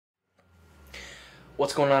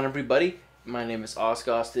What's going on, everybody? My name is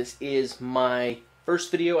AusGoss. This is my first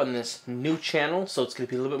video on this new channel, so it's going to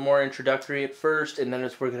be a little bit more introductory at first, and then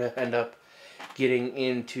we're going to end up getting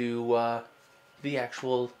into the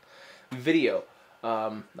actual video.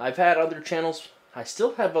 I've had other channels. I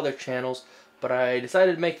still have other channels, but I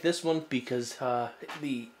decided to make this one because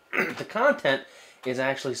the content is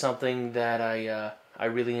actually something that I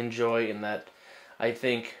really enjoy, and that I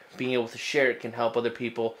think being able to share it can help other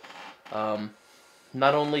people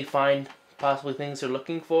not only find possibly things they're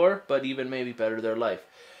looking for, but even maybe better their life.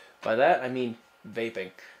 By that, I mean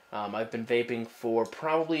vaping. I've been vaping for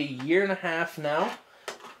probably a year and a half now,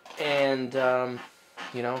 and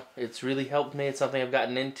you know, it's really helped me. It's something I've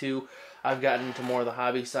gotten into. I've gotten into more of the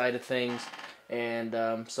hobby side of things, and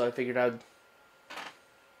so I figured I'd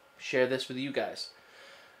share this with you guys.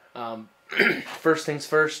 First things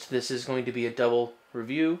first, this is going to be a double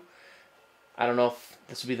review. I don't know if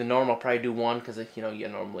this would be the norm. I'll probably do one because, you know, you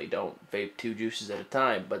normally don't vape 2 juices at a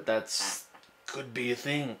time, but that's could be a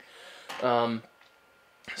thing.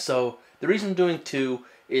 So the reason I'm doing 2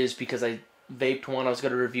 is because I vaped one. I was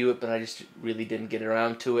going to review it, but I just really didn't get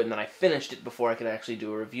around to it, and then I finished it before I could actually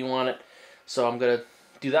do a review on it. So I'm going to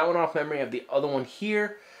do that one off memory. I have the other one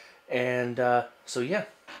here, and so yeah,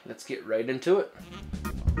 let's get right into it.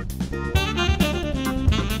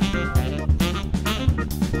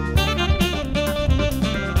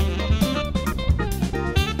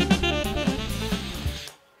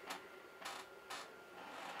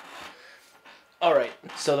 Alright,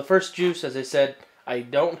 so the first juice, as I said, I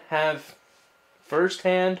don't have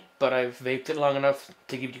firsthand, but I've vaped it long enough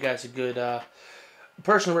to give you guys a good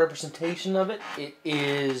personal representation of it. It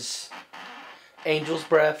is Angel's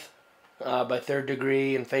Breath by Third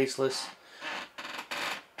Degree and Faceless.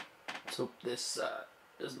 So this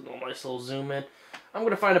is a nice little zoom in. I'm going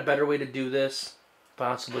to find a better way to do this,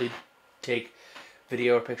 possibly take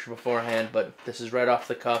video or picture beforehand, but this is right off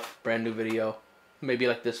the cuff, brand new video. Maybe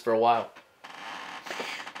like this for a while.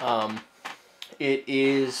 It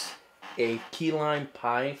is a key lime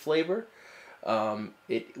pie flavor.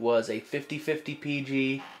 It was a 50-50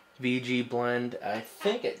 PG VG blend. I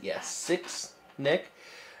think it, yes, 6 Nick,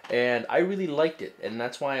 and I really liked it, and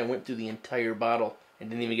that's why I went through the entire bottle and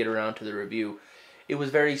didn't even get around to the review. It was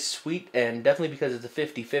very sweet, and definitely because it's a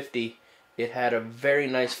 50-50, it had a very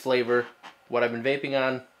nice flavor. What I've been vaping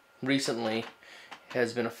on recently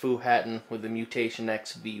has been a Foo Hatton with the Mutation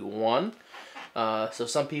X V1. So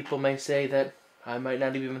some people may say that I might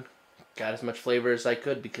not even got as much flavor as I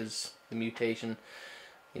could because the mutation,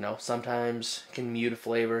 you know, sometimes can mute a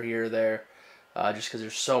flavor here or there, just because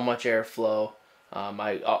there's so much airflow.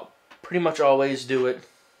 I pretty much always do it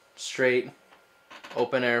straight,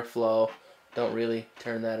 open airflow. Don't really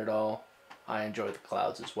turn that at all. I enjoy the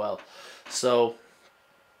clouds as well. So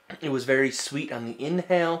it was very sweet on the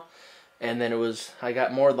inhale, and then I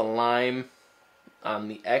got more of the lime on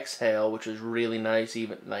the exhale, which was really nice.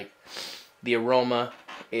 Even like the aroma,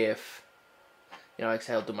 if you know, I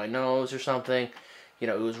exhaled through my nose or something, you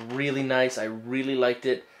know, it was really nice. I really liked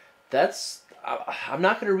it. I'm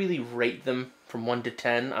not gonna really rate them from 1 to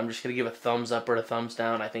 10. I'm just gonna give a thumbs up or a thumbs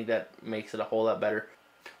down. I think that makes it a whole lot better.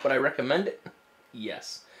 Would I recommend it?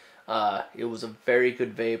 Yes. It was a very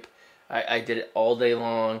good vape. I did it all day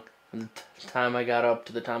long. From the time I got up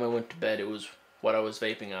to the time I went to bed, it was what I was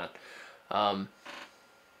vaping on.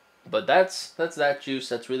 But that's that juice.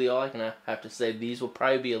 That's really all I can have to say. These will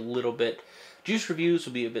probably be a little bit, juice reviews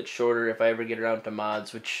will be a bit shorter if I ever get around to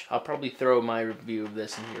mods, which I'll probably throw my review of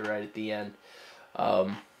this in here right at the end,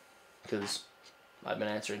 because I've been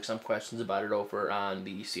answering some questions about it over on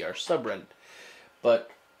the ECR subreddit.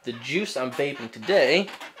 But the juice I'm vaping today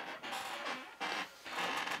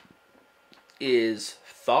is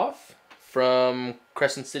Thoth from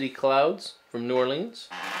Crescent City Clouds from New Orleans.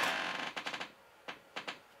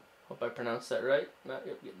 Hope I pronounced that right. Not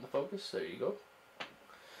yet getting the focus. There you go.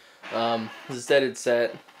 As I said, it's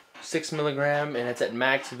at 6 milligram and it's at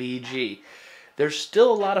max VG. There's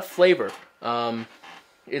still a lot of flavor.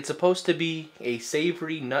 It's supposed to be a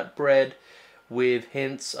savory nut bread with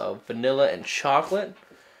hints of vanilla and chocolate.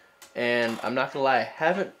 And I'm not gonna lie, I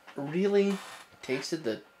haven't really tasted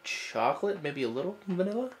the chocolate. Maybe a little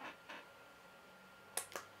vanilla.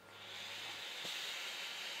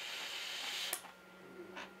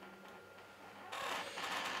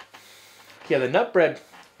 Yeah, the nut bread,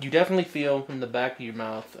 you definitely feel in the back of your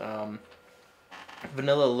mouth.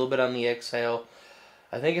 Vanilla a little bit on the exhale.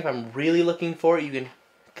 I think if I'm really looking for it, you can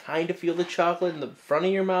kind of feel the chocolate in the front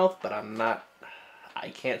of your mouth, but I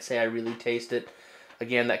can't say I really taste it.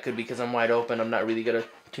 Again, that could be because I'm wide open. I'm not really going to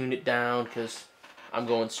tune it down because I'm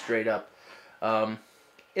going straight up.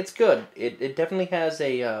 it's good. It definitely has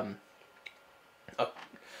a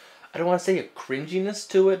I don't want to say a cringiness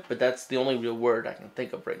to it, but that's the only real word I can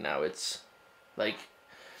think of right now. It's like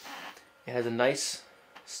it has a nice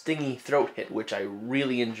stingy throat hit, which I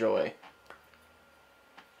really enjoy.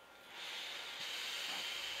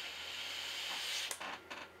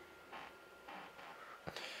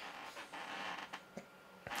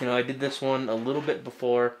 You know, I did this one a little bit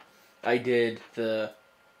before I did the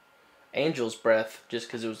Angel's Breath, just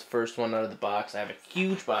because it was the first one out of the box. I have a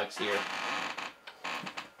huge box here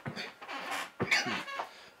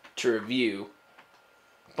to review.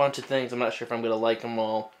 A bunch of things. I'm not sure if I'm going to like them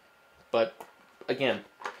all. But, again,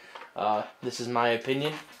 this is my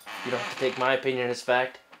opinion. You don't have to take my opinion as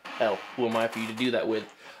fact. Hell, who am I for you to do that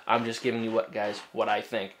with? I'm just giving you what I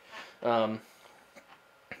think. You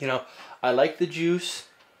know, I like the juice.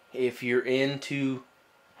 If you're into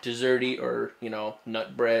desserty or, you know,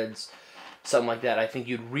 nut breads, something like that, I think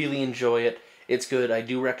you'd really enjoy it. It's good. I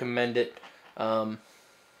do recommend it.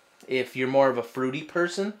 If you're more of a fruity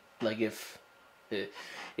person, like if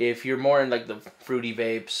you're more in like the fruity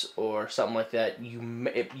vapes or something like that, you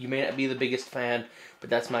may not be the biggest fan, but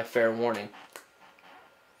that's my fair warning.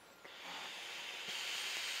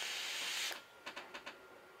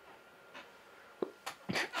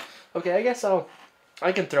 Okay, I guess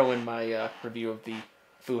I can throw in my review of the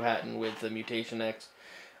Fuhattan with the Mutation X.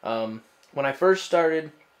 When I first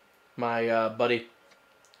started, my buddy,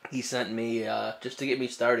 he sent me, just to get me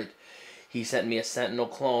started, he sent me a Sentinel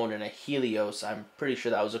clone and a Helios. I'm pretty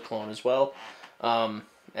sure that was a clone as well.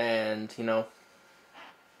 And, you know,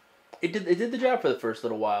 it did the job for the first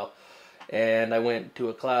little while. And I went to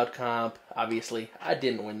a cloud comp. Obviously, I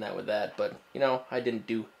didn't win that with that, but, you know, I didn't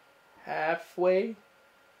do halfway.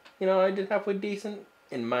 You know, I did halfway decent,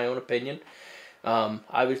 in my own opinion.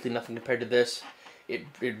 Obviously, nothing compared to this. It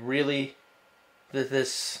really,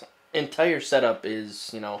 this entire setup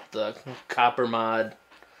is, you know, the copper mod.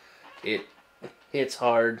 It hits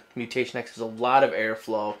hard. Mutation X has a lot of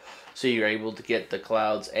airflow, so you're able to get the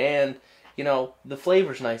clouds, and, you know, the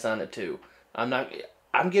flavor's nice on it too.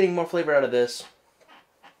 I'm getting more flavor out of this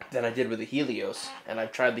than I did with the Helios, and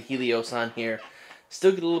I've tried the Helios on here.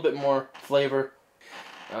 Still get a little bit more flavor.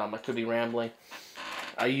 I could be rambling.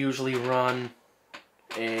 I usually run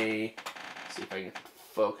a, let's see if I can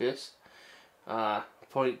focus,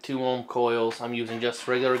 0.2 ohm coils. I'm using just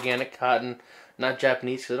regular organic cotton, not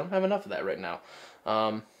Japanese, because I don't have enough of that right now.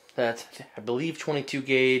 That's, I believe, 22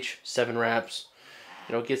 gauge, 7 wraps.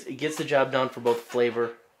 You know, it gets the job done for both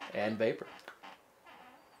flavor and vapor.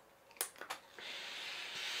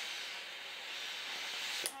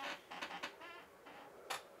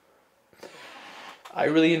 I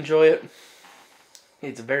really enjoy it.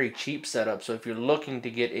 It's a very cheap setup, so if you're looking to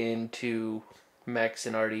get into mechs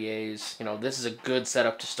and RDAs, you know, this is a good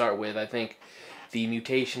setup to start with. I think the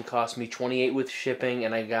Mutation cost me $28 with shipping,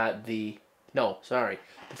 and I got the, no, sorry,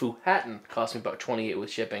 the Fuhattan cost me about $28 with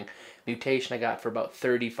shipping. Mutation I got for about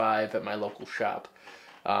 $35 at my local shop.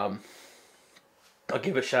 I'll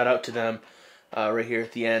give a shout out to them right here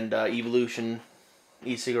at the end. Evolution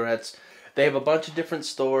e-cigarettes. They have a bunch of different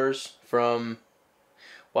stores from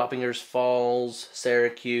Wappingers Falls,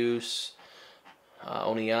 Syracuse,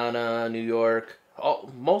 Oneonta, New York.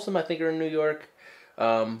 Most of them I think are in New York,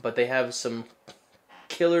 but they have some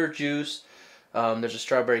killer juice. There's a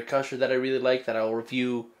strawberry custard that I really like that I'll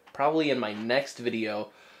review probably in my next video.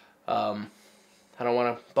 I don't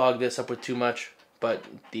want to bog this up with too much, but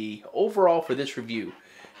the overall for this review,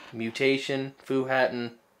 Mutation,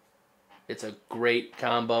 Fuhattan, it's a great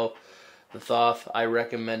combo. The Thoth, I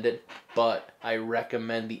recommend it, but I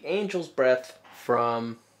recommend the Angel's Breath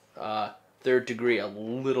from Third Degree a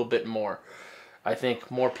little bit more. I think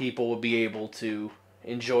more people will be able to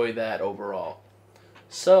enjoy that overall.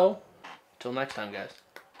 So, till next time, guys.